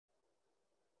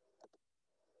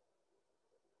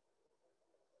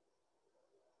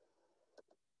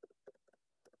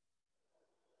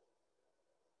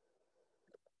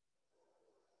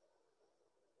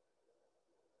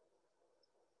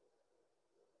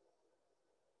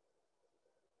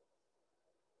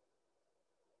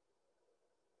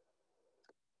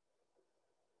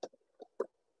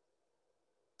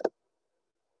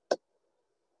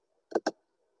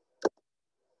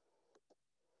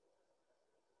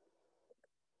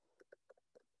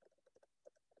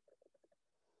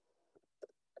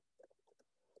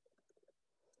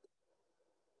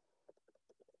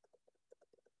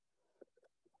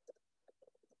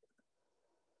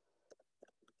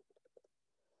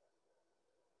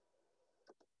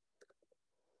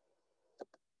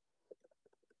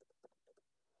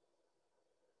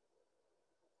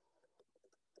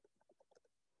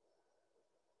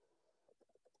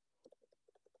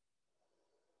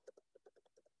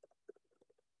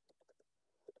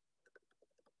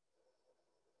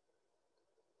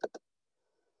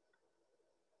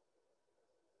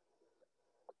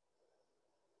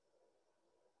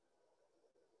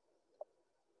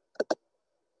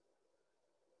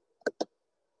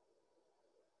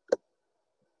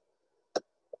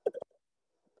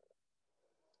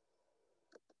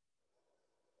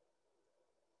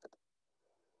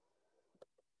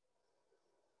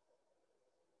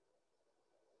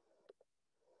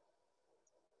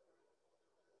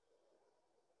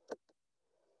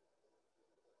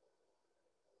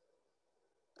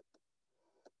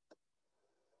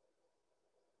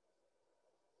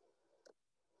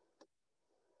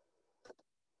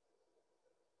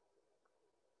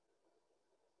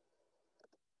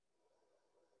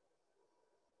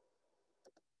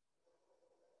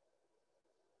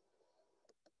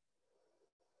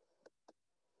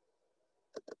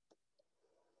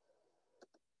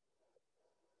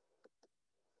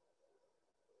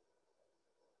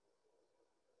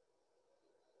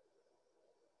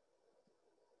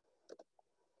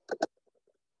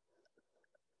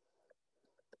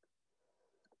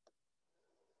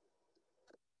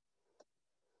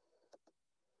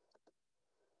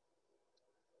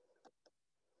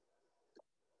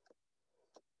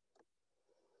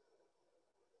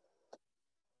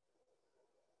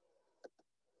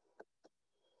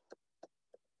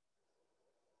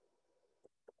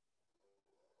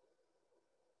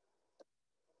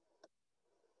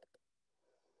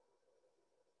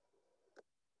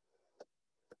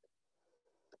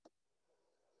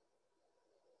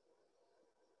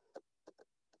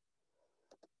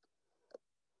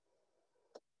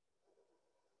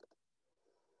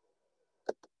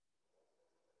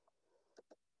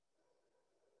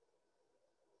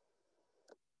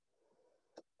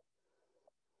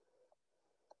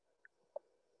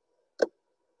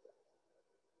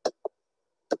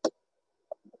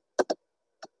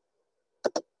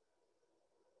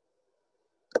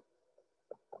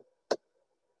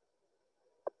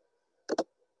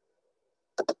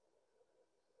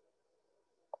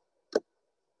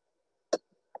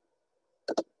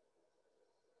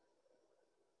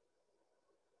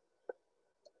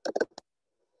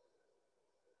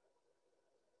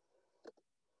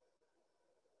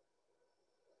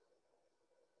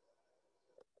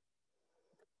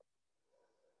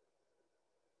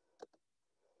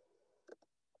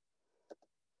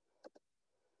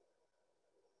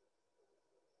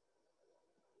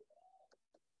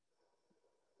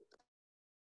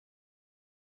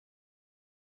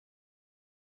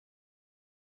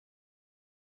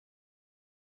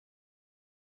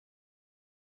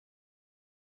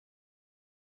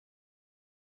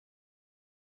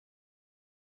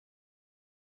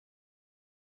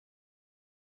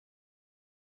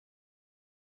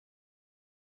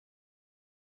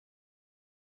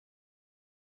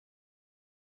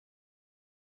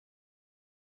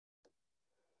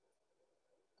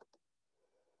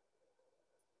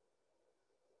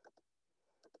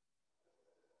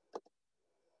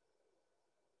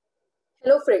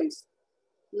Hello friends,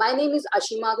 my name is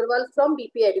Ashima Agarwal from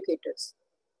BP Educators,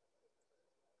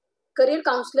 career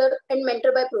counselor and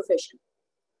mentor by profession.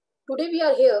 Today we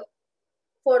are here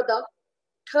for the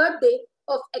third day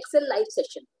of Excel live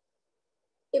session.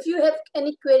 If you have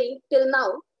any query till now,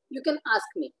 you can ask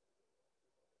me.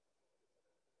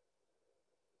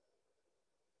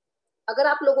 अगर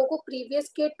आप लोगों को previous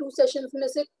के 2 sessions में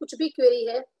से कुछ भी query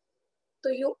है,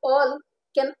 तो you all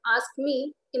can ask me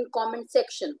in comment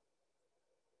section.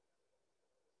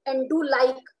 And do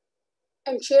like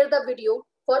and share the video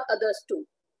for others too.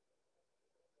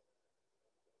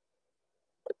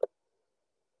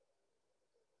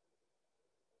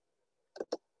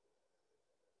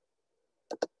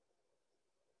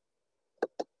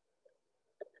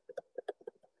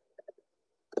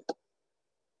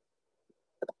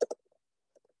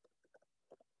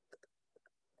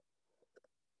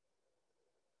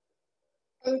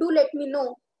 And do let me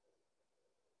know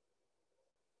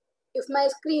if my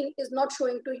screen is not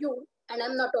showing to you and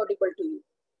I'm not audible to you.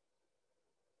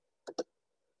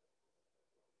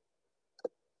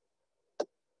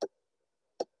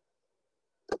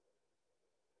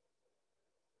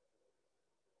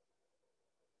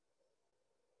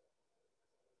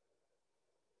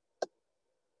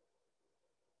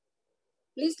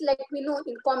 Please let me know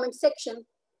in comment section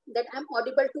that I'm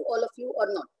audible to all of you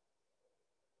or not.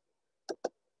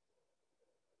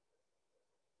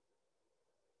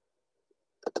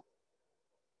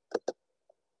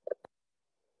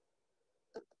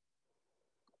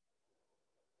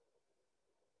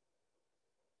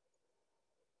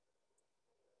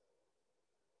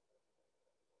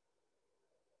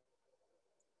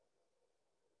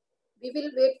 We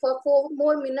will wait for 4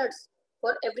 more minutes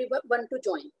for everyone to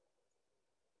join.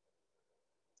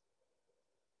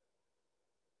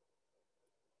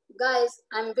 Guys,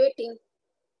 I'm waiting.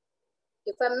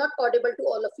 If I'm not audible to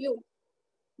all of you,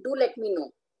 do let me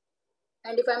know.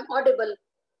 And if I'm audible,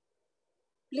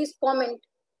 please comment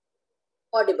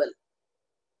audible.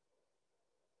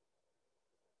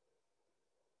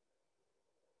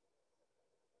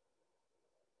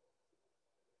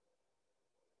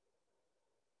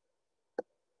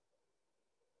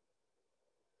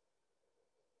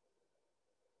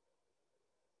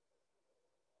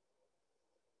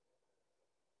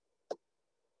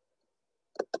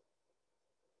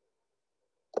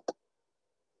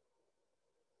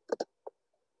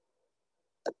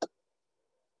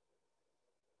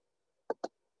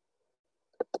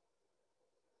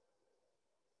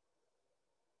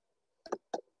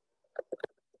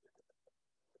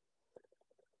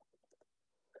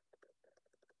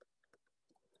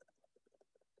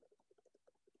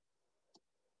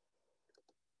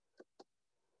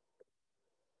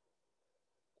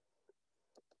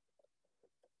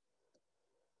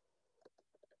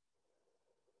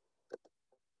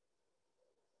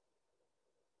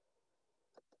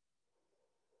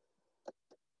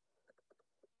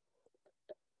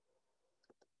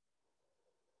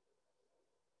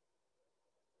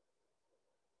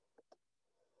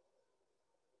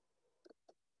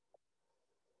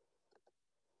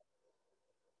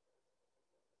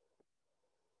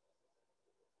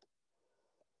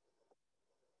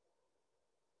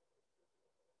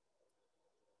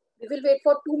 We will wait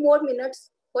for 2 more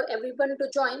minutes for everyone to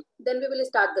join, then we will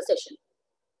start the session.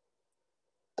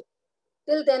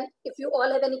 Till then, if you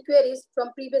all have any queries from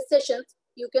previous sessions,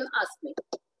 you can ask me.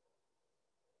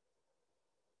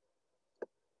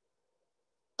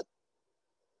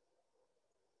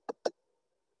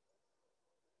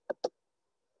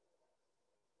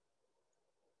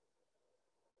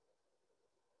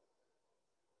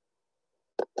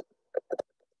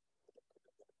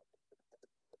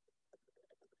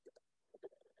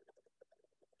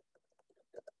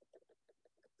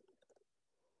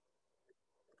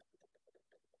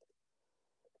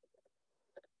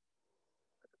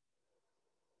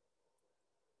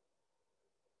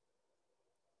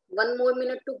 One more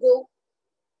minute to go.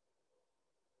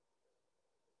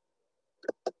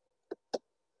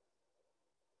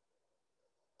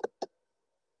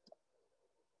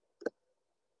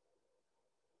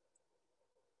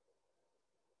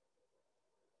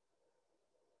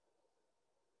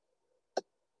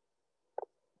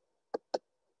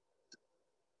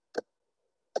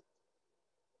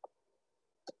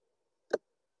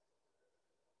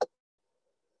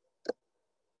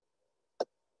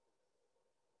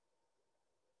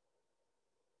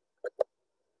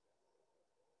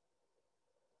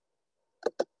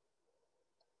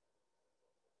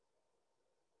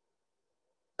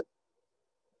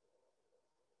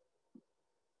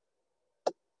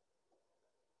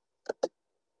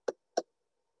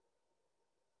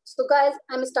 So guys,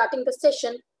 I'm starting the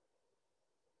session.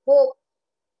 Hope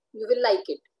you will like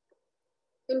it.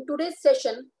 In today's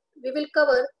session, we will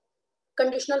cover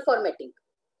conditional formatting.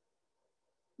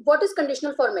 What is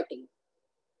conditional formatting?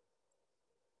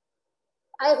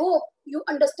 I hope you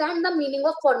understand the meaning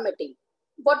of formatting.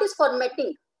 What is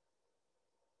formatting?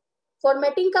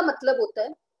 Formatting का मतलब होता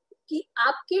है कि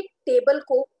आपके table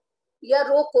को या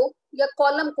रो को या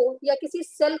कॉलम को या किसी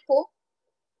सेल को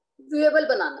व्यूएबल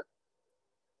बनाना,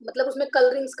 मतलब उसमें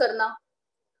कलरिंग्स करना,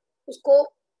 उसको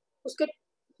उसके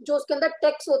जो उसके अंदर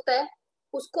टेक्स्ट होता है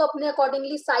उसको अपने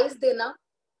अकॉर्डिंगली साइज देना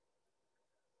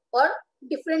और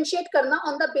डिफरेंशिएट करना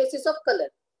on the basis of colour.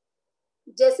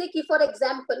 जैसे कि फॉर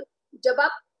एग्जांपल जब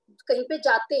आप कहीं पे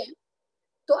जाते हैं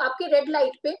तो आपके रेड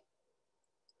लाइट पे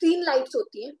 3 लाइट्स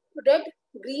होती हैं, रेड,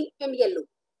 ग्रीन एंड येलो।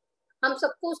 हम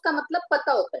सबको उसका मतलब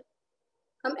पता होता है,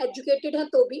 हम एजुकेटेड हैं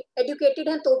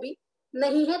तो भी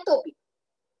नहीं है तो भी,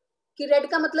 कि रेड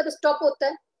का मतलब स्टॉप होता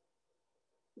है,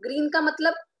 ग्रीन का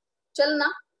मतलब चलना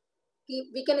कि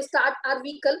we can start our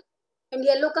vehicle, and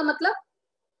yellow का मतलब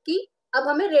कि अब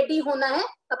हमें रेडी होना है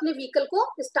अपने व्हीकल को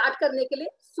स्टार्ट करने के लिए,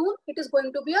 soon it is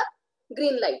going to be a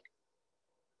green light.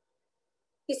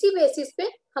 इसी बेसिस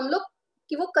पे हम लोग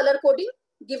कि वो कलर कोडिंग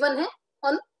गिवन है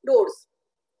ऑन रोड्स।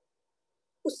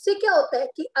 उससे क्या होता है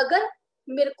कि अगर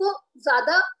मेरे को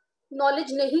ज्यादा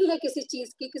नॉलेज नहीं है किसी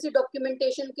चीज की, किसी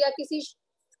डॉक्यूमेंटेशन की या किसी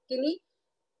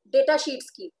डेटा शीट्स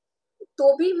की,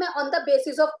 तो भी मैं on the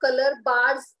basis of colour,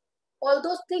 bars, all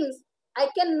those things I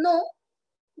can know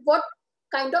what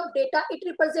kind of data it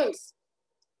represents.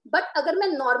 But अगर मैं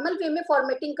नॉर्मल वे में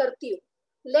फॉर्मेटिंग करती हूँ,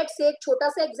 लेट्स से एक छोटा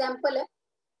सा एग्जांपल है,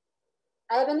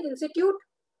 आई हैव एन इंस्टीट्यूट,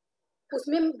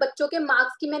 उसमें बच्चों के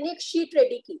मार्क्स की मैंने एक शीट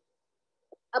रेडी की।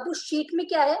 अब उस शीट में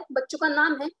क्या है, बच्चों का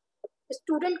नाम है,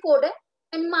 स्टूडेंट कोड है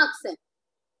एंड मार्क्स है।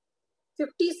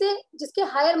 50 से जिसके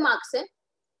हायर मार्क्स है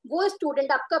वो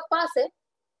स्टूडेंट आपका पास है,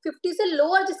 50 से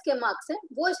लोअर जिसके मार्क्स है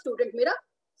वो स्टूडेंट मेरा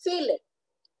फेल है।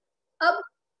 अब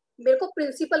मेरे को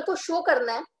प्रिंसिपल को शो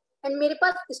करना है एंड मेरे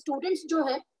पास स्टूडेंट्स जो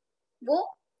हैं वो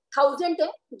 1000 है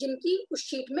जिनकी उस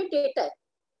शीट में डेटा है।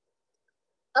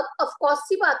 अब ऑफ कोर्स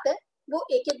सी बात है, वो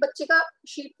एक एक बच्चे का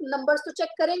शीट नंबर्स तो चेक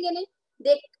करेंगे नहीं,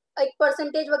 देख एक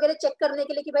परसेंटेज वगैरह चेक करने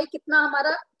के लिए कि भाई कितना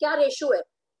हमारा क्या रेशियो है,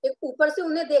 एक ऊपर से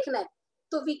उन्हें देखना है।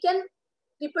 तो we can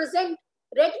represent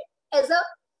red as a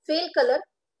fail colour,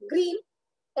 green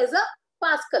as a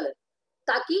pass colour,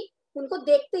 ताकि उनको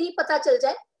देखते ही पता चल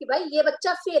जाए कि भाई ये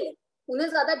बच्चा फेल है, उन्हें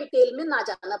ज्यादा डिटेल में ना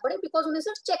जाना पड़े बिकॉज उन्हें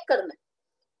सिर्फ चेक करना है।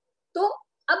 तो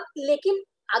अब लेकिन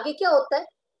आगे क्या होता है,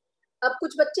 अब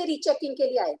कुछ बच्चे रीचेकिंग के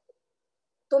लिए आए,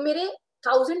 तो मेरे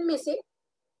 1000 में से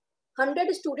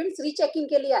 100 स्टूडेंट्स रीचेकिंग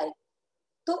के लिए आए,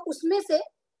 तो उसमें से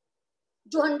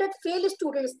जो 100 फेल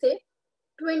स्टूडेंट्स थे,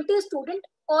 20 स्टूडेंट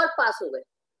और पास हो गए।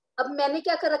 अब मैंने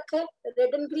क्या कर रखा है,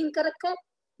 रेड एंड ग्रीन कर रखा है।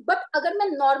 बट अगर मैं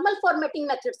नॉर्मल फॉर्मेटिंग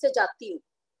मेथड से जाती हूँ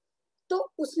तो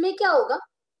उसमें क्या होगा,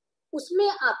 उसमें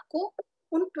आपको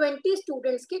उन 20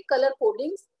 स्टूडेंट्स के कलर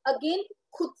कोडिंग्स अगेन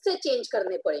खुद से चेंज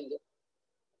करने पड़ेंगे।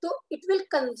 तो it will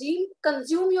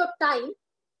consume your time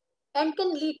and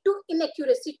can lead to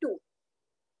inaccuracy to.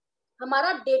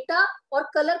 हमारा डेटा और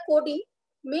कलर कोडिंग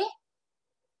में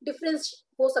डिफरेंस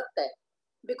हो सकता है,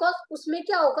 बिकॉज उसमें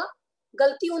क्या होगा,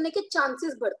 गलती होने के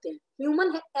चांसेस बढ़ते हैं,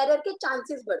 ह्यूमन एरर के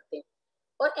चांसेस बढ़ते हैं।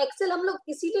 और एक्सेल हम लोग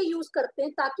इसीलिए यूज करते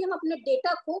हैं ताकि हम अपने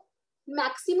डेटा को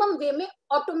मैक्सिमम वे में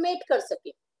ऑटोमेट कर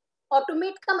सके।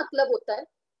 ऑटोमेट का मतलब होता है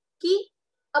कि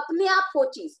अपने आप वो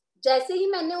चीज, जैसे ही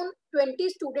मैंने उन 20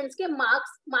 स्टूडेंट्स के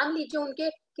मार्क्स, मान लीजिए उनके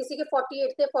किसी के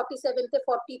 48 थे, 47 थे,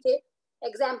 40 थे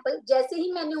एग्जाम्पल, जैसे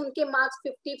ही मैंने उनके मार्क्स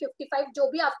 50, 55 जो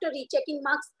भी आफ्टर रीचेकिंग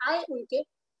मार्क्स आए उनके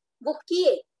वो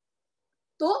किए,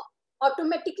 तो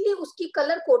ऑटोमेटिकली उसकी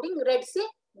कलर कोडिंग रेड से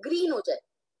ग्रीन हो जाए।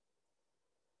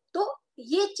 तो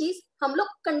ये चीज हम लोग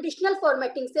कंडीशनल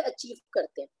फॉर्मेटिंग से अचीव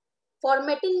करते हैं।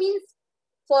 Formatting means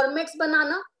formats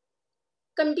banana,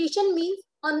 condition means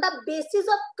on the basis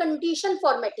of condition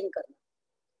formatting करना,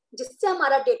 जिससे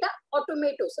हमारा डेटा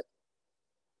ऑटोमेट हो सके।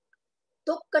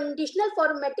 तो conditional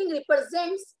formatting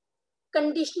represents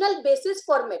conditional basis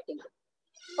formatting.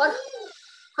 और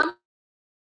हम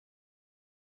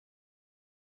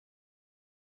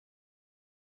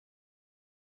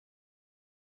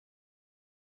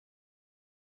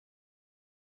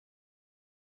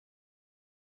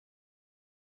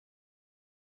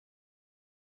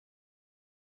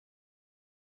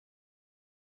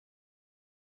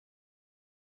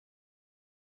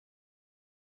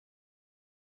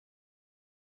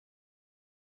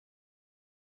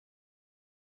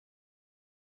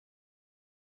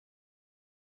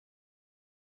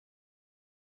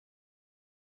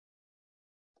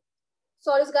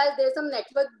sorry guys, there is some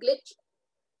network glitch,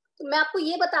 तो मैं आपको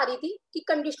ये बता रही थी कि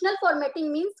conditional formatting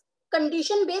means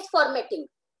condition based formatting,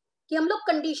 कि हम लोग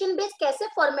कंडीशन बेस्ड कैसे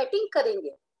फॉर्मेटिंग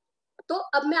करेंगे। तो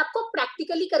अब मैं आपको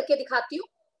प्रैक्टिकली करके दिखाती हूँ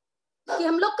कि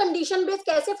हम लोग कंडीशन बेस्ड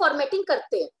कैसे फॉर्मेटिंग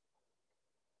करते हैं।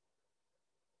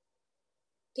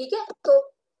 ठीक है, तो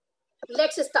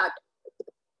लेट्स स्टार्ट।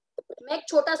 मैं एक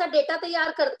छोटा सा डेटा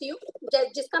तैयार करती हूँ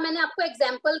जिसका मैंने आपको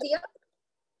एग्जाम्पल दिया।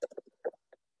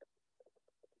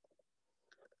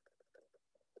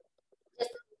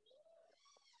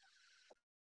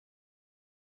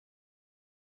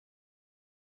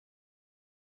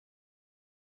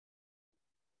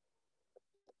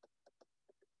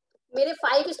 मेरे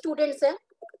 5 स्टूडेंट्स हैं।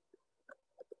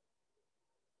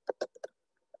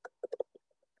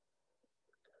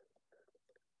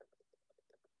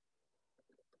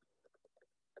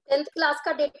 टेंथ क्लास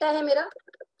का डेटा है मेरा।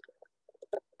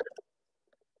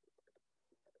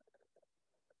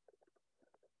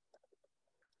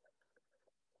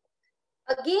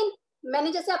 अगेन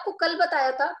मैंने जैसे आपको कल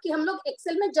बताया था कि हम लोग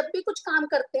एक्सेल में जब भी कुछ काम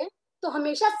करते हैं तो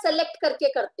हमेशा सेलेक्ट करके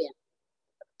करते हैं।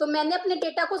 तो मैंने अपने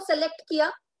डेटा को सेलेक्ट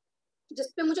किया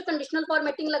जिसपे मुझे कंडीशनल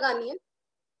फॉर्मेटिंग लगानी है।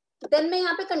 देन मैं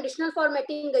यहाँ पे कंडीशनल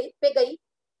फॉर्मेटिंग पे गई।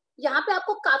 यहाँ पे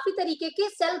आपको काफी तरीके के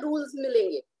सेल रूल्स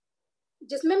मिलेंगे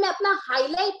जिसमें मैं अपना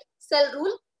हाईलाइट सेल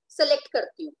रूल सेलेक्ट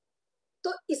करती हूँ।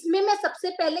 तो इसमें मैं सबसे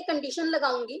पहले कंडीशन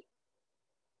लगाऊंगी।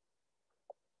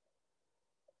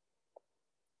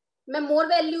 मैं मोर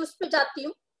वैल्यूज पे जाती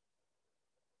हूँ।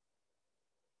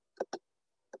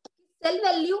 सेल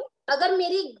वैल्यू अगर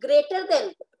मेरी ग्रेटर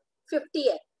देन 50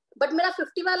 है बट मेरा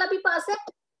 50 वाला भी पास है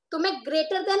तो मैं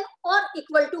ग्रेटर देन और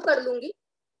इक्वल टू कर लूंगी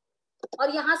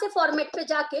और यहां से फॉर्मेट पे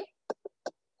जाके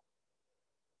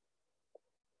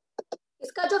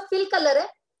इसका जो फिल कलर है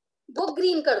वो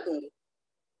ग्रीन कर दूंगी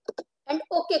एंड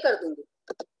ओके कर दूंगी।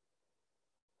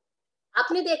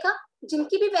 आपने देखा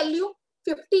जिनकी भी वैल्यू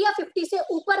 50 या 50 से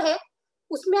ऊपर है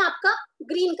उसमें आपका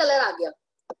ग्रीन कलर आ गया।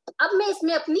 अब मैं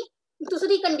इसमें अपनी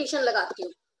दूसरी कंडीशन लगाती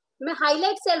हूँ। मैं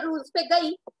हाईलाइट सेल रूल्स पे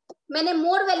गई, मैंने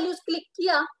मोर वैल्यूज क्लिक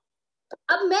किया।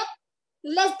 अब मैं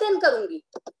लेस देन करूंगी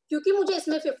क्योंकि मुझे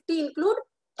इसमें 50 इंक्लूड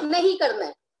नहीं करना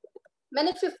है।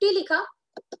 मैंने 50 लिखा,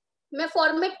 मैं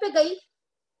फॉर्मेट पे गई,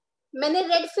 मैंने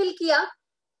रेड फिल किया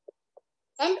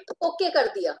एंड ओके कर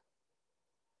दिया।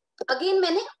 अगेन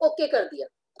मैंने ओके कर दिया।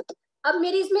 अब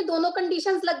मेरी इसमें दोनों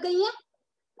कंडीशंस लग गई हैं।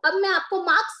 अब मैं आपको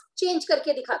मार्क्स चेंज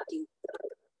करके दिखाती हूँ।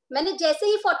 मैंने जैसे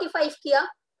ही 45 किया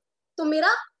तो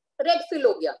मेरा रेड फिल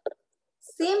हो गया।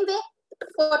 सेम वे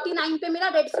 49 पे मेरा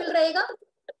रेड फिल रहेगा।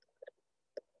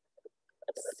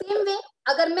 सेम वे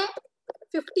अगर मैं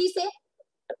 50 से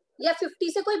या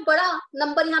 50 से कोई बड़ा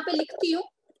नंबर यहाँ पे लिखती हूँ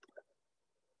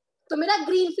तो मेरा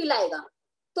ग्रीन फिल आएगा।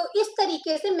 तो इस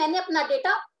तरीके से मैंने अपना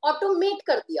डेटा ऑटोमेट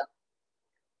कर दिया।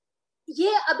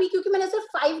 ये अभी क्योंकि मैंने सिर्फ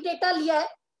 5 डेटा लिया है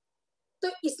तो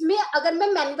इसमें अगर मैं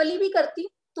मैन्युअली भी करती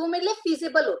तो मेरे लिए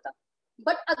फीजिबल होता।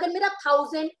 बट अगर मेरा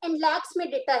 1000 एंड लैक्स में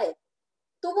डेटा है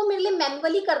तो वो मेरे लिए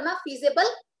मैन्युअली करना फीजिबल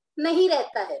नहीं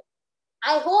रहता है।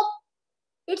 I hope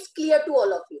it's clear to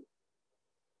all of you.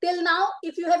 Till now,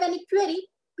 if you have any query,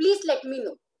 please let me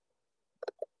know.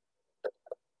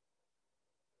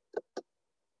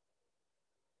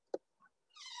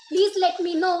 Please let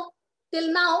me know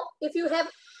till now if you have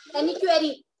any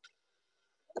query.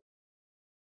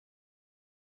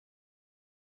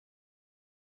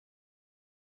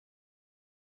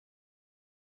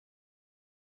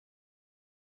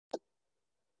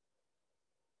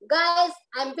 Guys,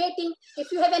 I'm waiting.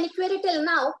 If you have any query till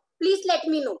now, please let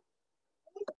me know.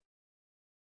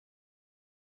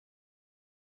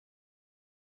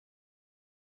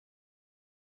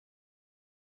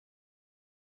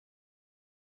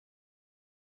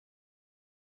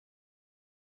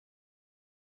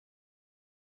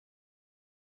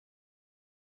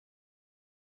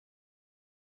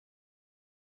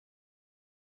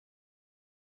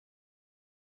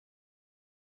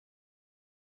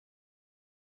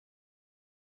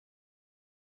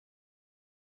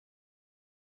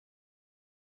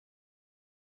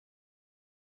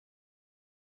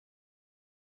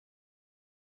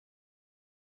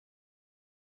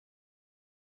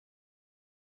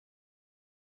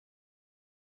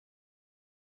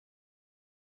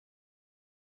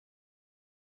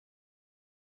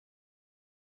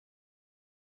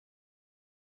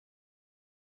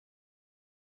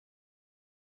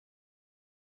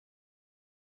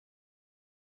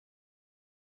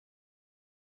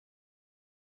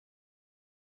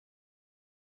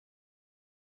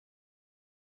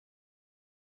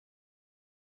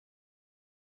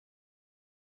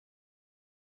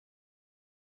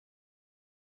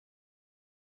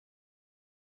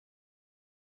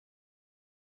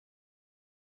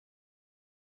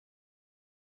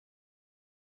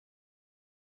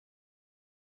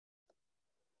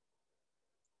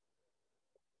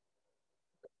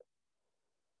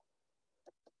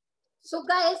 So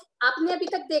guys, आपने अभी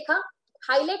तक देखा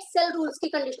highlight cell rules की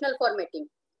conditional formatting.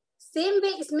 Same way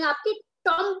इसमें आपकी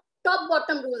top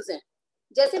bottom rules हैं।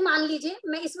 जैसे मान लीजिए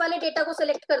मैं इस वाले डेटा को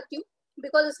सिलेक्ट करती हूँ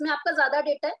बिकॉज इसमें आपका ज्यादा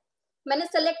डेटा है, मैंने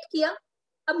सेलेक्ट किया।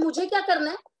 अब मुझे क्या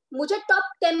करना है, मुझे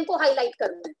टॉप 10 को हाईलाइट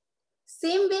करना है।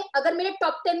 सेम वे अगर मेरे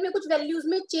टॉप 10 में कुछ वैल्यूज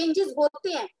में चेंजेस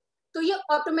होते हैं तो ये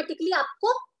ऑटोमेटिकली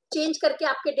आपको चेंज करके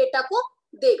आपके डेटा को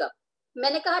देगा।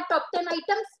 मैंने कहा टॉप 10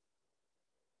 आइटम्स।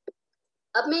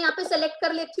 अब मैं यहाँ पे सेलेक्ट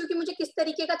कर लेती हूँ कि मुझे किस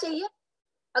तरीके का चाहिए।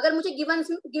 अगर मुझे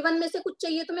गिवन में से कुछ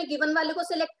चाहिए तो मैं गिवन वाले को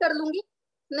सिलेक्ट कर लूंगी,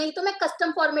 नहीं तो मैं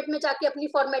कस्टम फॉर्मेट में जाके अपनी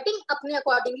फॉर्मेटिंग अपने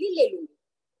अकॉर्डिंगली ले लूंगी।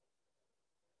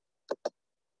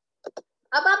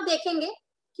 अब आप देखेंगे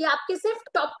कि आपके सिर्फ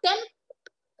टॉप 10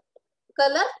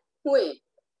 कलर हुए।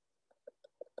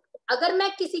 अगर मैं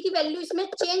किसी की वैल्यू इसमें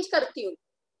चेंज करती हूँ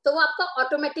तो वो आपका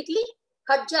ऑटोमेटिकली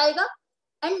हट जाएगा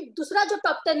एंड दूसरा जो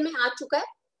टॉप 10 में आ चुका है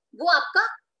वो आपका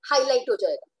हाईलाइट हो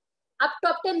जाएगा। आप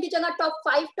टॉप 10 की जगह टॉप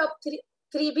 5 टॉप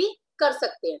 3 भी कर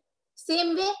सकते हैं।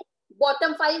 Same way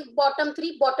bottom 5 bottom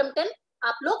 3 bottom 10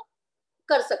 आप लोग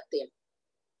कर सकते हैं।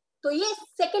 तो ये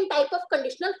second type of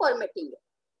conditional formatting है।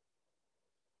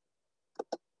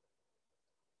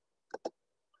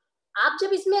 आप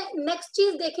जब इसमें नेक्स्ट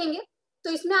चीज देखेंगे तो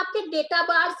इसमें आपके data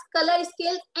bars, colour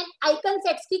scale and icon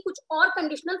sets की कुछ और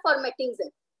कंडीशनल फॉर्मेटिंग्स हैं।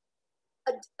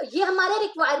 ये हमारे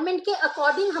रिक्वायरमेंट के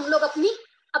अकॉर्डिंग हम लोग अपनी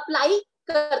अप्लाई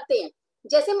करते हैं।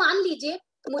 जैसे मान लीजिए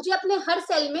मुझे अपने हर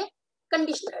सेल में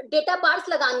कंडीशनल डेटा बार्स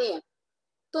लगाने हैं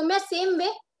तो मैं सेम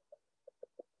वे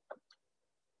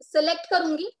सेलेक्ट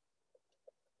करूंगी,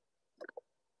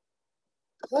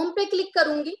 होम पे क्लिक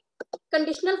करूंगी,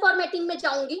 कंडीशनल फॉर्मेटिंग में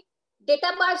जाऊंगी,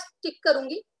 डेटा बार टिक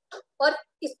करूंगी और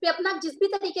इस पे अपना जिस भी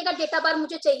तरीके का डेटा बार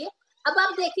मुझे चाहिए। अब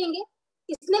आप देखेंगे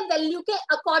इसने वैल्यू के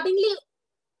अकॉर्डिंगली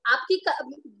आपकी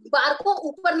बार को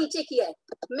ऊपर नीचे किया है।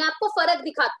 मैं आपको फर्क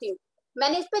दिखाती हूँ।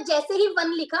 मैंने इस पे जैसे ही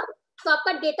 1 लिखा तो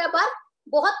आपका डेटा बार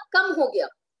बहुत कम हो गया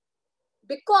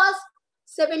बिकॉज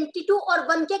 72 और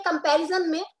 1 के कंपैरिजन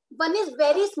में 1 is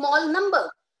very small number.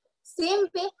 Same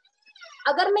पे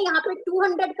अगर मैं यहाँ पे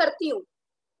 200 करती हूँ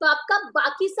तो आपका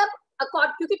बाकी सब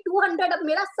अकॉर्ड, क्योंकि 200 अब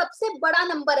मेरा सबसे बड़ा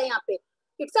नंबर है यहाँ पे,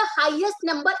 it's a highest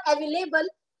number available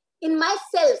in my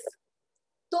sales,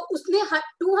 तो उसने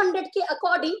 200 के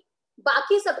अकॉर्डिंग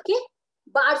बाकी सबके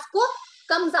बार्स को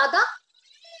कम ज्यादा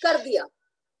कर दिया।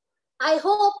 I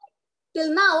hope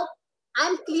till now I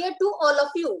am clear to all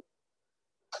of you.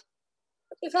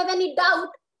 If have any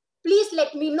doubt please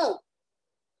let me know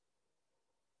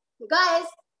guys,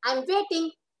 I'm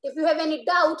waiting. If you have any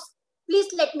doubts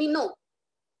please let me know.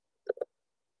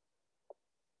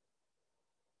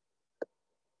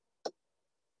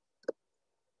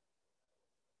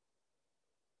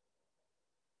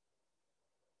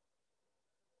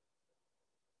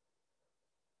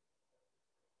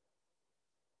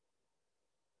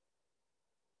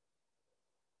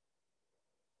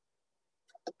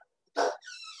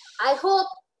 I hope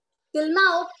till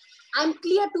now I'm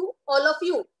clear to all of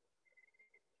you.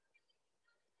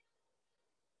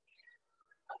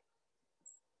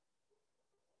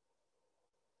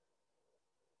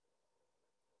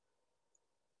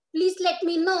 Please let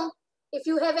me know if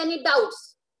you have any doubts.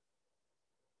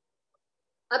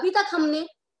 अभी तक हमने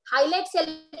highlight cell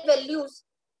values,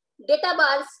 data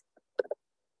bars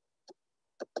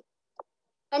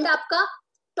and आपका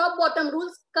top bottom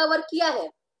rules cover किया है।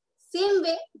 Same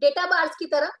way data bars की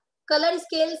तरह colour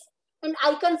scales and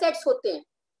icon sets होते हैं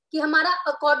कि हमारा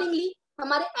अकॉर्डिंगली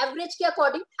हमारे एवरेज के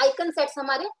अकॉर्डिंग आइकन सेट्स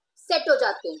हमारे सेट हो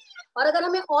जाते हैं। और अगर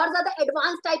हमें और ज्यादा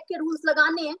एडवांस टाइप के रूल्स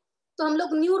लगाने हैं तो हम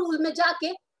लोग न्यू रूल में जाके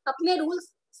अपने रूल्स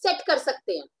सेट कर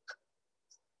सकते हैं।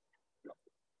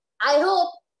 I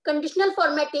hope conditional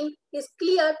formatting is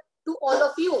clear to all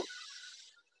of you.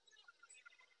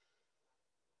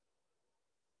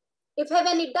 If you have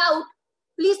any doubt,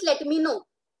 please let me know.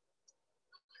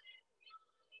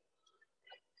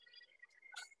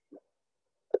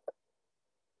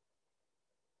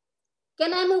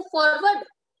 Can I move forward?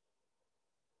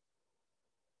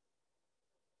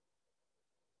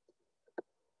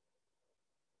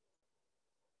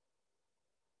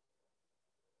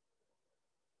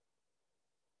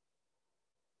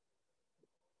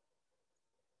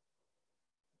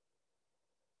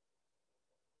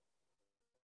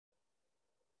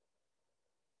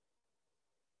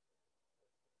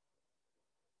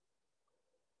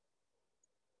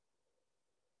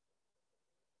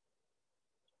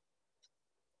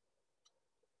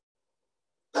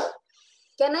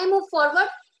 Can I move forward?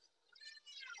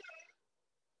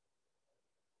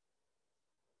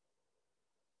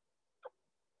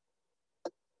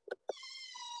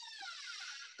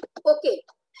 Okay,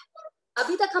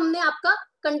 अभी तक हमने आपका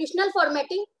कंडीशनल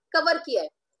फॉर्मेटिंग कवर किया है।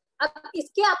 अब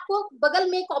इसके आपको बगल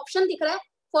में एक ऑप्शन दिख रहा है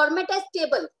format as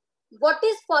table. What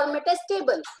is format as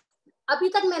table? अभी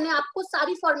तक मैंने आपको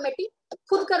सारी फॉर्मेटिंग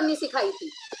खुद करनी सिखाई थी,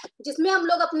 जिसमें हम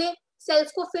लोग अपने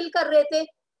सेल्स को फिल कर रहे थे,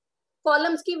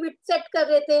 कॉलम्स की विड्थ सेट कर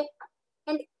रहे थे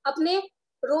एंड अपने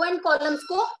रो एंड कॉलम्स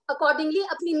को अकॉर्डिंगली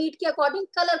अपनी नीड के अकॉर्डिंग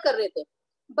कलर कर रहे थे।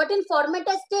 But in format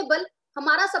as table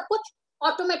हमारा सब कुछ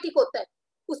ऑटोमेटिक होता है।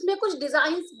 उसमें कुछ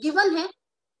डिजाइन गिवन है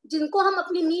जिनको हम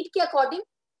अपनी नीड के अकॉर्डिंग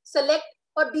सेलेक्ट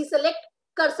और डिसेलेक्ट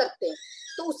कर सकते हैं।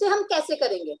 तो उसे हम कैसे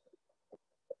करेंगे?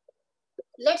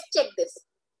 Let's check this.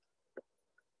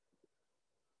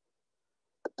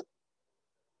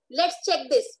 Let's check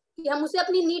this कि हम उसे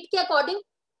अपनी नीड के अकॉर्डिंग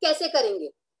कैसे करेंगे।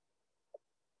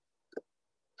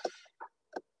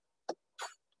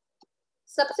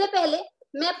 सबसे पहले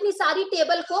मैं अपनी सारी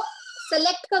टेबल को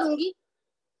सेलेक्ट करूंगी।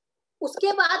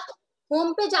 उसके बाद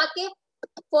होम पे जाके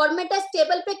फॉर्मेट एज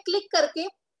टेबल पे क्लिक करके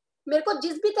मेरे को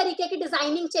जिस भी तरीके की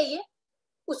डिजाइनिंग चाहिए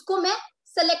उसको मैं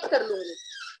सेलेक्ट कर लूंगी।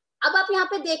 अब आप यहाँ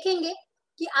पे देखेंगे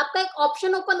कि आपका एक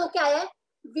ऑप्शन ओपन होके आया है,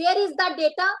 where is the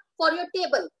data for your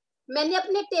table. मैंने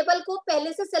अपने टेबल को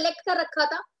पहले से सेलेक्ट कर रखा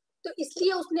था, तो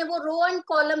इसलिए उसने वो रो एंड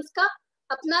कॉलम्स का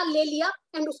अपना ले लिया।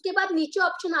 एंड उसके बाद नीचे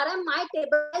ऑप्शन आ रहा है माय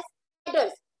टेबल एज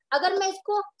हेडर्स। अगर मैं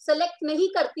इसको सेलेक्ट नहीं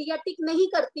करती या टिक नहीं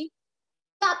करती,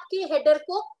 आपके हेडर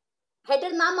को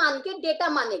हेडर ना मान के डेटा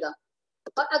मानेगा।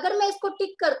 और अगर मैं इसको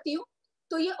टिक करती हूँ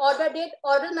तो ये ऑर्डर डेट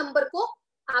ऑर्डर नंबर को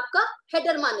आपका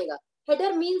हेडर मानेगा।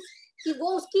 हेडर मींस कि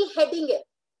वो उसकी हेडिंग है।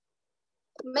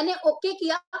 मैंने ओके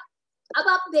किया। अब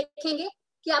आप देखेंगे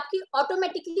कि आपकी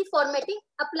ऑटोमेटिकली फॉर्मेटिंग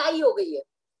अप्लाई हो गई है।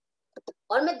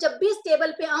 और मैं जब भी इस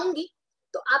टेबल पे आऊंगी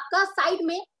तो आपका साइड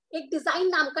में एक डिजाइन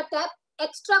नाम का टैब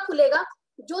एक्स्ट्रा खुलेगा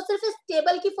जो सिर्फ इस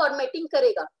टेबल की फॉर्मेटिंग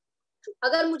करेगा।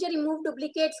 अगर मुझे रिमूव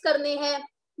डुप्लीकेट्स करने हैं,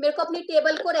 मेरे को अपनी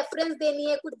टेबल को रेफरेंस देनी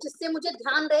है कुछ जिससे मुझे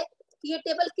ध्यान रहे कि ये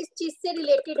टेबल किस चीज से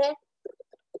रिलेटेड है,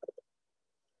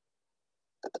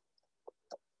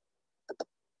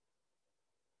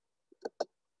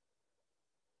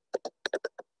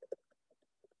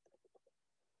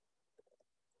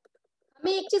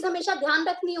 हमें एक चीज हमेशा ध्यान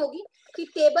रखनी होगी कि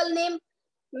टेबल नेम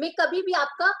में कभी भी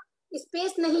आपका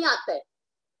स्पेस नहीं आता है।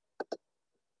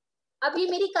 अब ये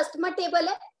मेरी कस्टमर टेबल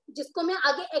है जिसको मैं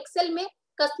आगे एक्सेल में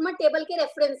कस्टमर टेबल के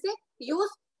रेफरेंस से यूज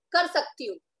कर सकती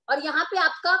हूँ। और यहाँ पे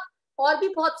आपका और भी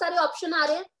बहुत सारे ऑप्शन आ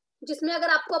रहे हैं जिसमें अगर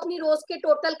आपको अपनी रोज के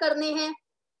टोटल करने हैं,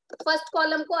 फर्स्ट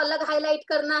कॉलम को अलग हाईलाइट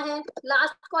करना है,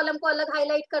 लास्ट कॉलम को अलग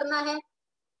हाईलाइट करना है,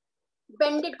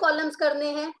 बेंडेड कॉलम्स करने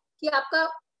हैं कि आपका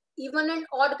इवन एंड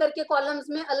ऑड करके कॉलम्स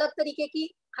में अलग तरीके की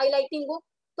हाईलाइटिंग हो,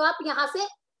 तो आप यहाँ से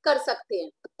कर सकते हैं।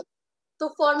 तो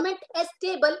format as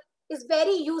table is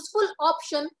very useful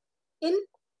option in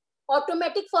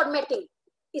automatic formatting.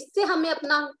 इससे हमें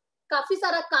अपना काफी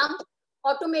सारा काम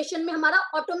ऑटोमेशन में हमारा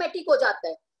ऑटोमेटिक हो जाता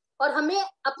है और हमें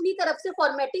अपनी तरफ से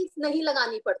फॉर्मेटिंग नहीं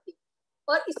लगानी पड़ती।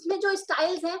 और इसमें जो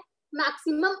स्टाइल्स हैं,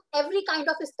 maximum every kind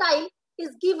of style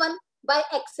is given by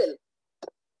Excel.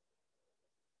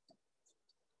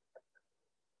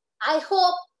 I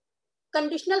hope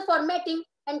conditional formatting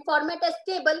and format as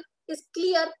table is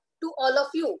clear to all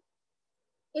of you.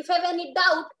 If you have any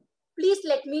doubt, please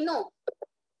let me know.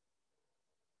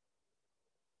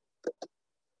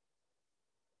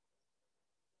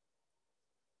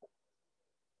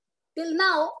 Till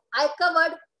now, I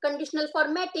covered conditional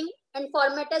formatting and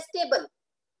format as table.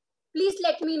 Please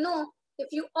let me know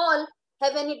if you all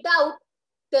have any doubt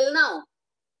till now.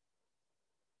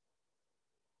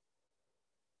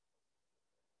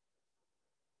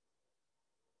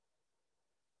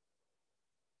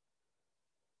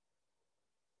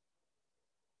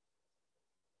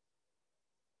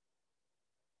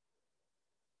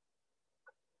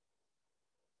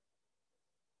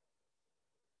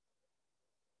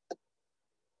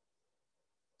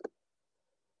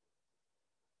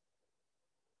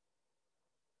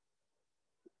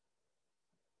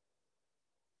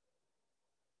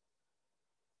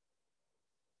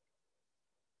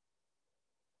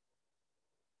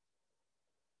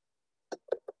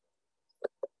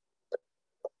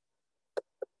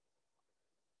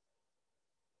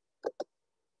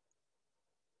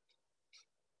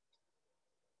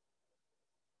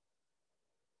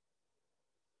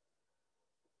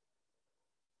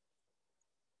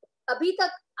 अभी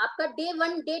तक आपका day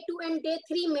 1, day 2 and day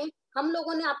 3 में हम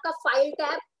लोगों ने आपका file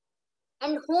tab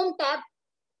and home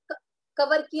tab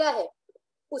cover किया है।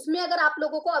 उसमें अगर आप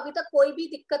लोगों को अभी तक कोई भी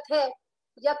दिक्कत है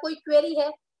या कोई क्वेरी है,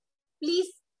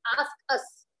 प्लीज आस्क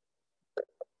अस।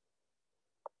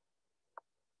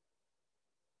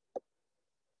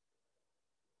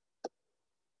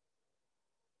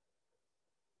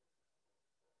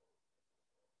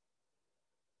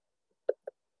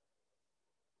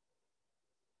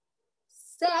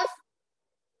 सैफ,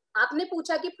 आपने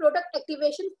पूछा कि प्रोडक्ट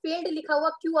एक्टिवेशन फेल्ड लिखा हुआ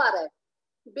क्यों आ रहा है?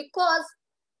 Because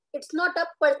it's not a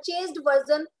purchased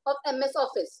version of MS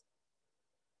office.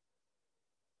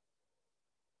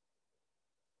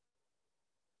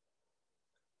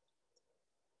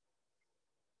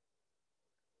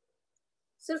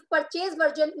 सिर्फ परचेज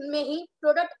वर्जन में ही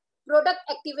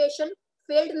प्रोडक्ट एक्टिवेशन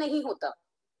फेल्ड नहीं होता।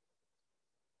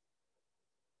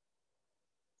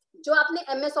 जो आपने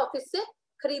MS ऑफिस से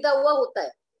खरीदा हुआ होता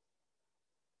है,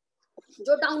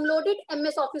 जो डाउनलोडेड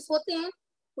MS ऑफिस होते हैं,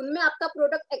 उनमें आपका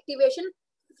प्रोडक्ट एक्टिवेशन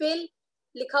फेल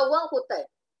लिखा हुआ होता है।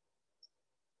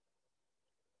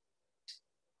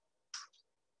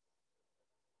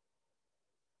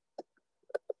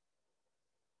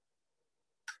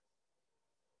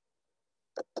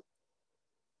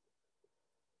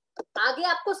 आगे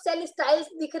आपको सेल स्टाइल्स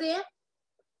दिख रहे हैं।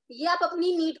 ये आप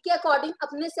अपनी नीड के अकॉर्डिंग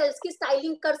अपने सेल्स की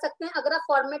स्टाइलिंग कर सकते हैं, अगर आप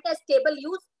फॉर्मेट एज टेबल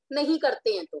यूज नहीं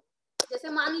करते हैं तो। जैसे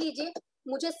मान लीजिए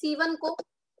मुझे C1 को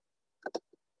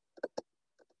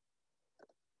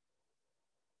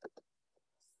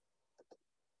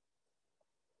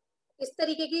इस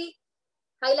तरीके की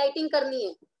हाईलाइटिंग करनी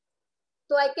है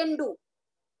तो आई कैन डू,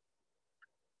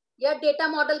 या डेटा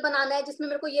मॉडल बनाना है जिसमें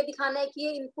मेरे को ये दिखाना है कि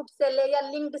ये इनपुट सेल है या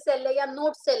लिंक्ड सेल है या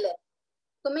नोट सेल है,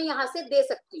 तो मैं यहां से दे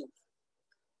सकती हूँ।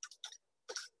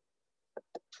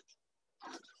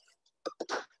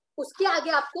 उसके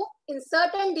आगे आपको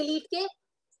इंसर्ट एंड डिलीट के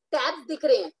टैब्स दिख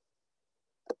रहे हैं।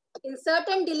 इंसर्ट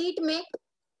एंड डिलीट में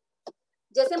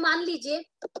जैसे मान लीजिए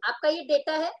आपका ये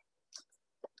डेटा है,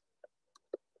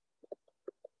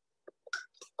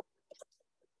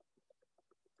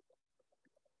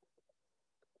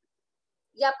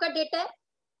 ये आपका डेटा है।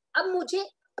 अब मुझे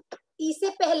ई से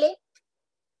पहले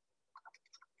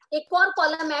एक और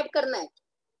कॉलम ऐड करना है,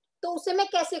 तो उसे मैं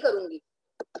कैसे करूंगी?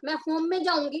 मैं होम में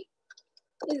जाऊंगी,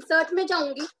 इंसर्ट में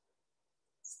जाऊंगी,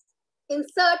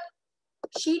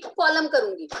 इंसर्ट शीट कॉलम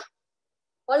करूंगी,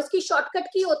 और इसकी शॉर्टकट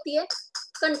की होती है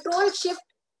कंट्रोल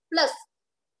शिफ्ट प्लस।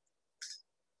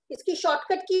 इसकी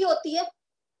शॉर्टकट की होती है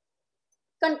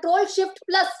कंट्रोल शिफ्ट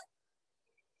प्लस।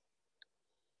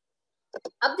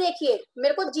 अब देखिए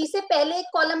मेरे को जी से पहले एक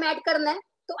कॉलम ऐड करना है,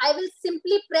 तो I will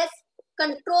simply press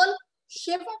control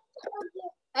shift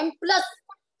and plus,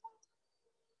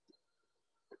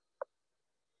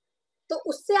 तो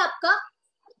उससे आपका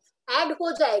ऐड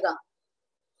हो जाएगा।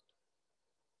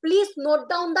 Please note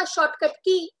down the shortcut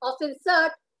key of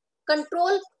insert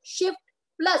control shift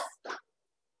plus.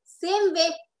 Same way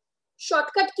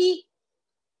shortcut की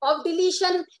of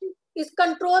deletion is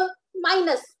control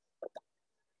minus,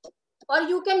 or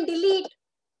you can delete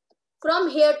from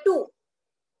here too।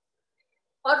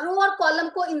 और रो और column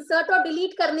को insert और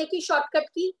डिलीट करने की शॉर्टकट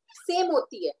की सेम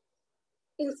होती है।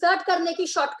 इंसर्ट करने की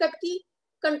shortcut key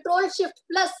control shift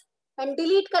plus and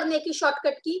delete करने की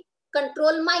shortcut key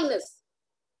control minus.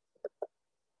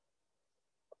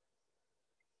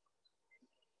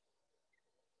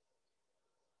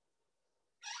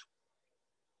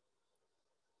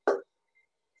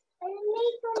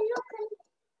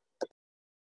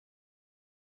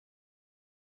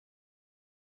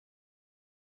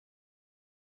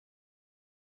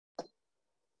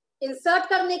 Insert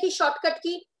करने की shortcut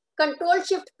key control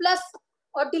shift plus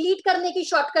और डिलीट करने की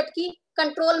shortcut key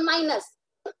control minus.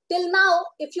 Till now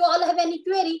if you all have any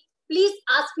query please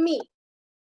ask me.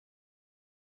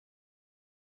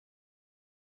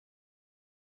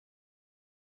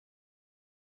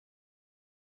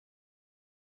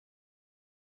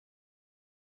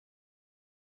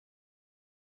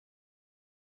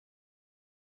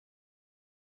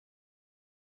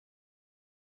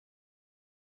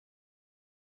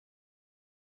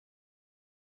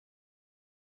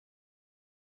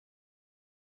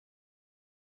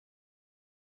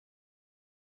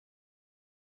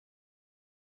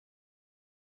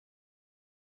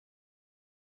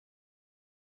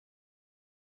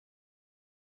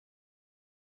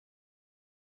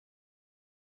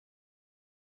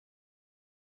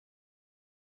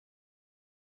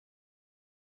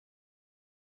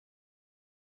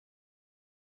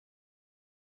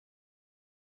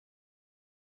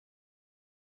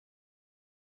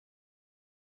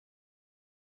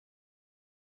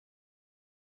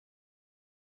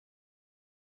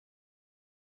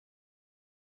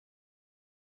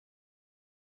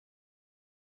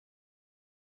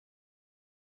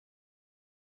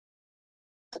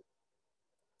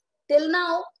 Till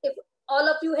now, if all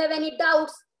of you have any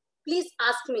doubts, please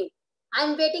ask me.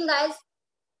 I'm waiting, guys.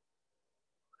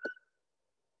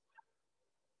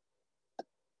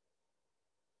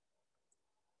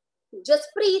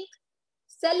 Jaspreet,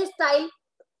 cell style,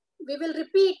 we will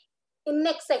repeat in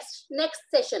next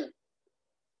session.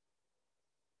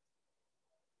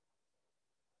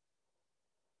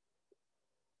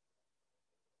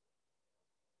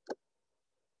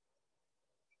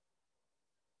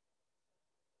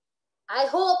 I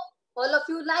hope all of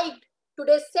you liked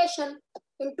today's session.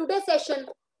 In today's session,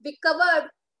 we covered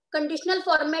conditional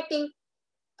formatting,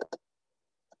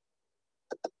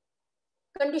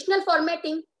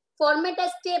 format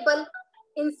as table,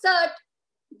 insert,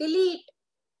 delete,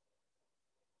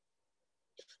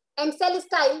 and cell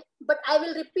style, but I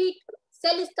will repeat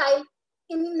cell style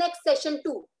in next session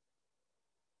too,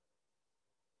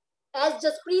 as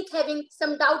Jaspreet having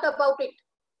some doubt about it.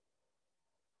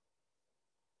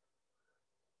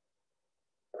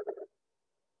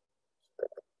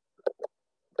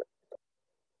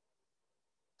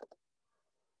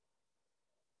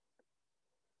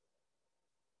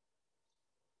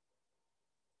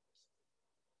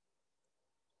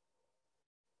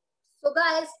 So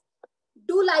guys,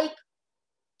 do like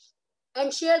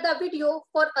and share the video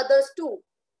for others too.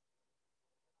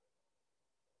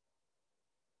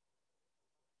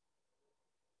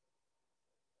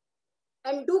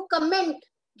 And do comment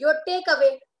your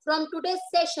takeaway from today's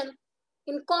session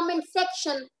in comment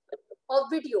section of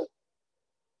video.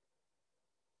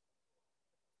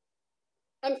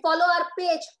 And follow our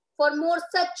page for more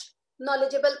such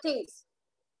knowledgeable things.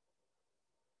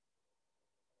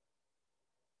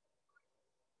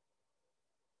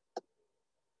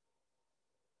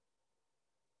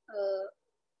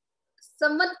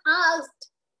 Someone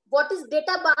asked, what is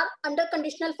data bar under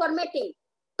conditional formatting?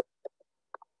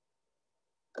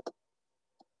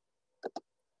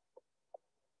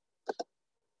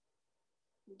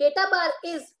 Data bar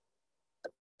is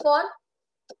for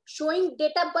showing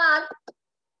data bar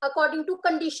according to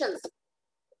conditions.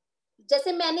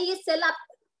 जैसे मैंने ये cell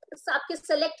आपके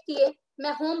select किए,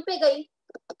 मैं home पे गई,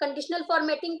 conditional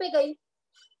formatting पे गई,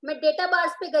 मैं डेटा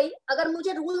बार्स पे गई. अगर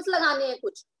मुझे रूल्स लगाने हैं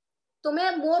कुछ, तो मैं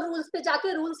मोर रूल्स पे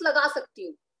जाके रूल्स लगा सकती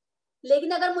हूँ.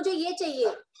 लेकिन अगर मुझे ये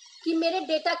चाहिए कि मेरे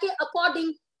डेटा के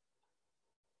अकॉर्डिंग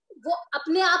वो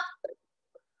अपने आप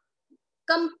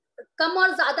कम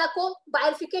और ज्यादा को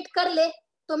बाइफिकेट कर ले,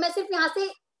 तो मैं सिर्फ यहाँ से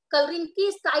कलरिंग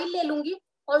की स्टाइल ले लूंगी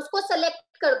और उसको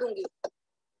सेलेक्ट कर दूंगी.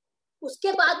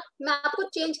 उसके बाद मैं आपको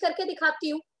चेंज करके दिखाती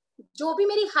हूँ. जो भी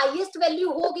मेरी हाईएस्ट वैल्यू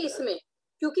होगी इसमें,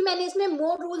 क्योंकि मैंने इसमें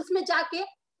मोर रूल्स में जाके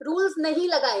रूल्स नहीं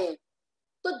लगाए हैं,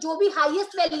 तो जो भी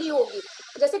हाईएस्ट वैल्यू होगी,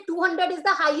 जैसे 200 इज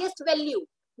द हाईएस्ट वैल्यू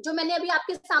जो मैंने अभी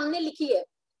आपके सामने लिखी है,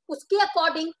 उसके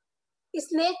अकॉर्डिंग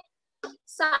इसने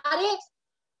सारे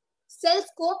सेल्स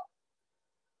को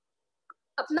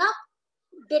अपना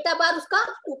डेटा बार उसका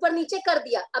ऊपर नीचे कर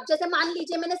दिया. अब जैसे मान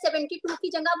लीजिए मैंने 72 की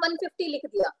जगह 150 लिख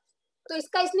दिया, तो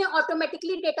इसका इसने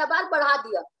ऑटोमेटिकली डेटा बार बढ़ा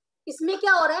दिया. इसमें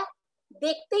क्या हो रहा है,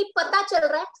 देखते ही पता चल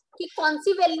रहा है कि कौन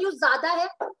सी वैल्यू ज्यादा है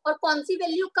और कौन सी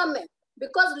वैल्यू कम है,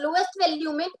 बिकॉज लोएस्ट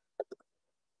वैल्यू में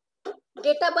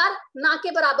डेटा बार ना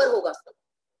के बराबर होगा.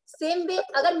 सेम वे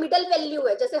अगर मिडल वैल्यू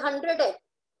है, जैसे 100 है,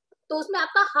 तो उसमें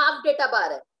आपका हाफ डेटा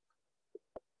बार है.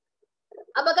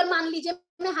 अब अगर मान लीजिए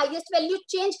मैं हाईएस्ट वैल्यू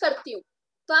चेंज करती हूँ,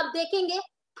 तो आप देखेंगे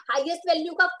हाईएस्ट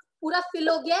वैल्यू का पूरा फिल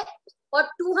हो गया है और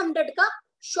 200 का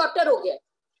शॉर्टर हो गया है.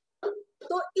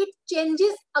 तो it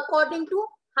changes according to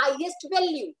highest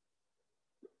value.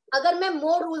 अगर मैं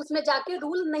मोर रूल्स में जाके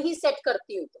रूल नहीं सेट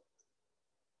करती हूँ,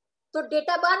 तो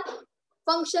डेटा बार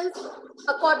functions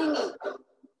accordingly.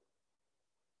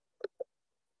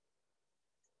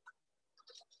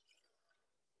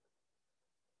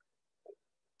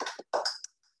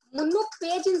 Munnu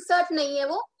page insert नहीं है,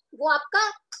 वो आपका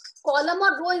कॉलम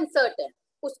और रो इंसर्ट है.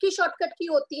 उसकी शॉर्टकट की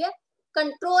होती है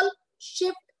control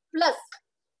shift plus,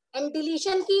 and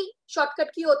deletion की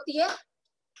शॉर्टकट की होती है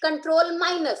control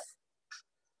minus.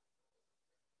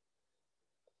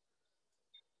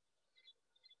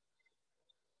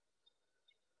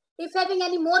 If having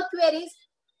any more queries,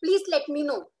 please let me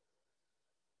know.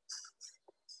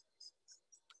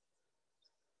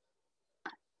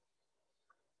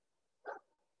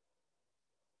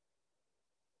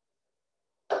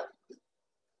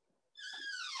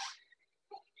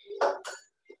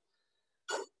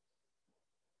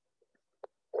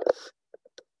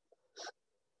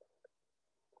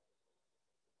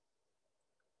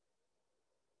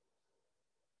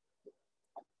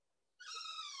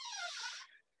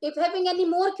 If having any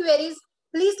more queries,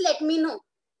 please let me know.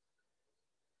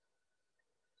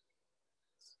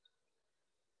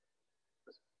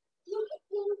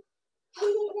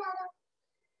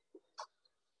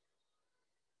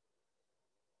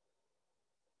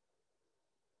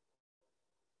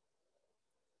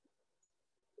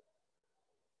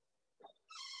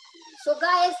 So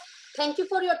guys, thank you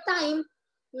for your time.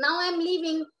 Now I am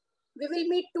leaving. We will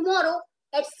meet tomorrow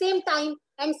at same time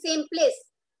and same place.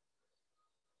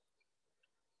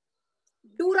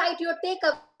 Do write your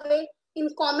takeaway in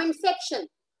comment section.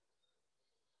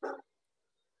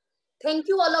 Thank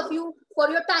you all of you for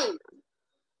your time.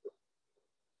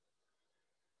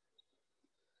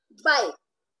 Bye.